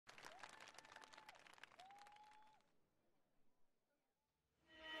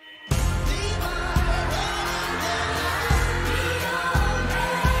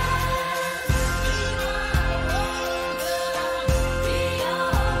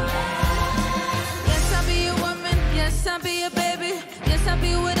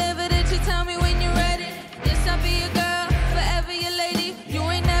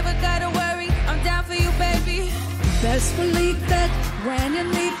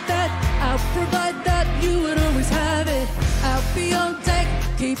provide that, you would always have it. I'll be on deck,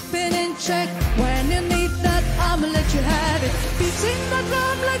 keep it in check. When you need that, I'ma let you have it. Beating the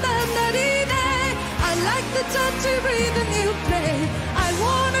drum like da-da-dee-day. I like the touchy rhythm you play. I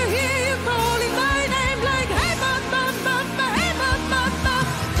wanna hear you calling my name like hey mama, mama, hey mama, mama.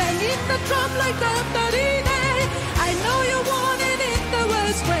 Banging the drum like da-da-dee-day. I know you want it in the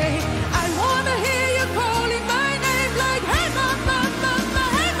worst way. I wanna hear you calling my name like hey mama, mama,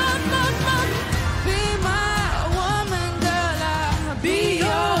 hey mama, mama. Be my woman, girl, I'll be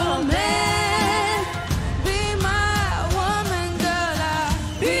your man. Be my woman, girl, I'll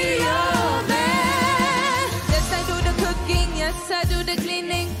be your man. Yes, I do the cooking, yes, I do the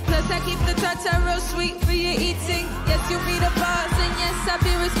cleaning. Plus I keep the tartar real sweet for your eating. Yes, you be the boss, and yes, I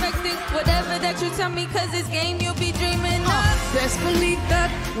be respecting whatever that you tell me, cause this game you'll be dreaming of. Best believe that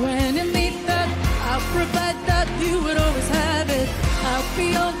when you need that, I'll provide that, you would always have it. I'll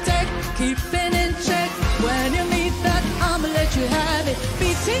be on deck, keep it in check. When you need that, I'ma let you have it.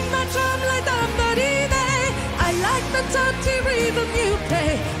 Beating my drum like da-da-dee-day. I like the touchy rhythm you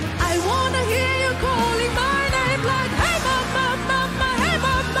play. I wanna hear you calling my name like hey mama, mama, hey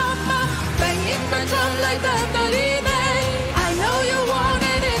mama, mama. Banging my drum like da-da-dee-day. I know you want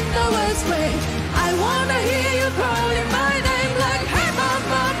it in the worst way. I wanna hear you calling my name like hey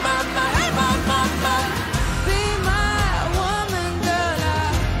mama, mama, hey mama, mama. Be my woman, girl,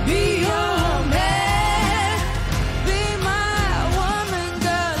 I'll Be your man. be my woman,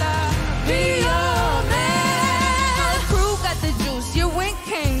 girl, I'll Be your man. My crew got the juice, your wink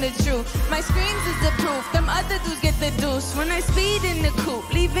came the truth. My screams is the proof, them other dudes get the deuce. When I speed in the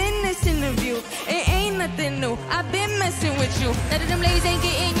coupe, leaving this interview, it ain't nothing new, I've been messing with you. None of them ladies ain't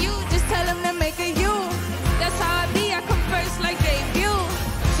getting you, just tell them to make a you. That's how I be, I come first like debut.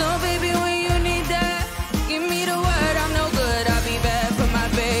 So baby, when you need that, give me the word, I'm no good, I'll be bad for my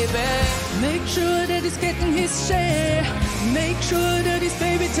baby. Make sure that he's getting his share. Make sure that his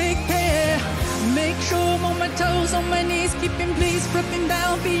baby take care. Make sure I'm on my toes, on my knees, keep him please, rip him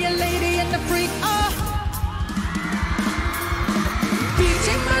down, be a lady and a freak.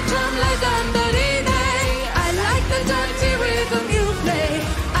 Beating my drum like da-da-dee-day. I like the dirty rhythm you play.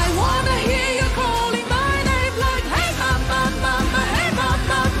 I wanna hear you calling my name like hey mama, mama, hey mama,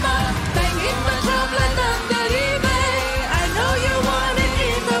 mama. Banging my drum like da-da-dee-day. I know you want it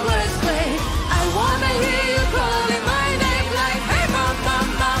in the worst way. I wanna hear you calling my name like hey mama,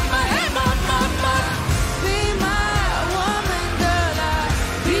 mama, hey mama, mama. Be my woman, girl, I'll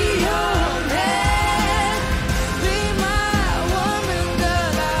Be your man. be my woman,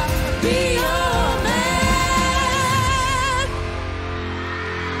 girl, I'll Be your man.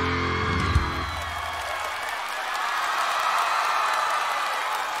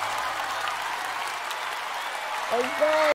 Okay.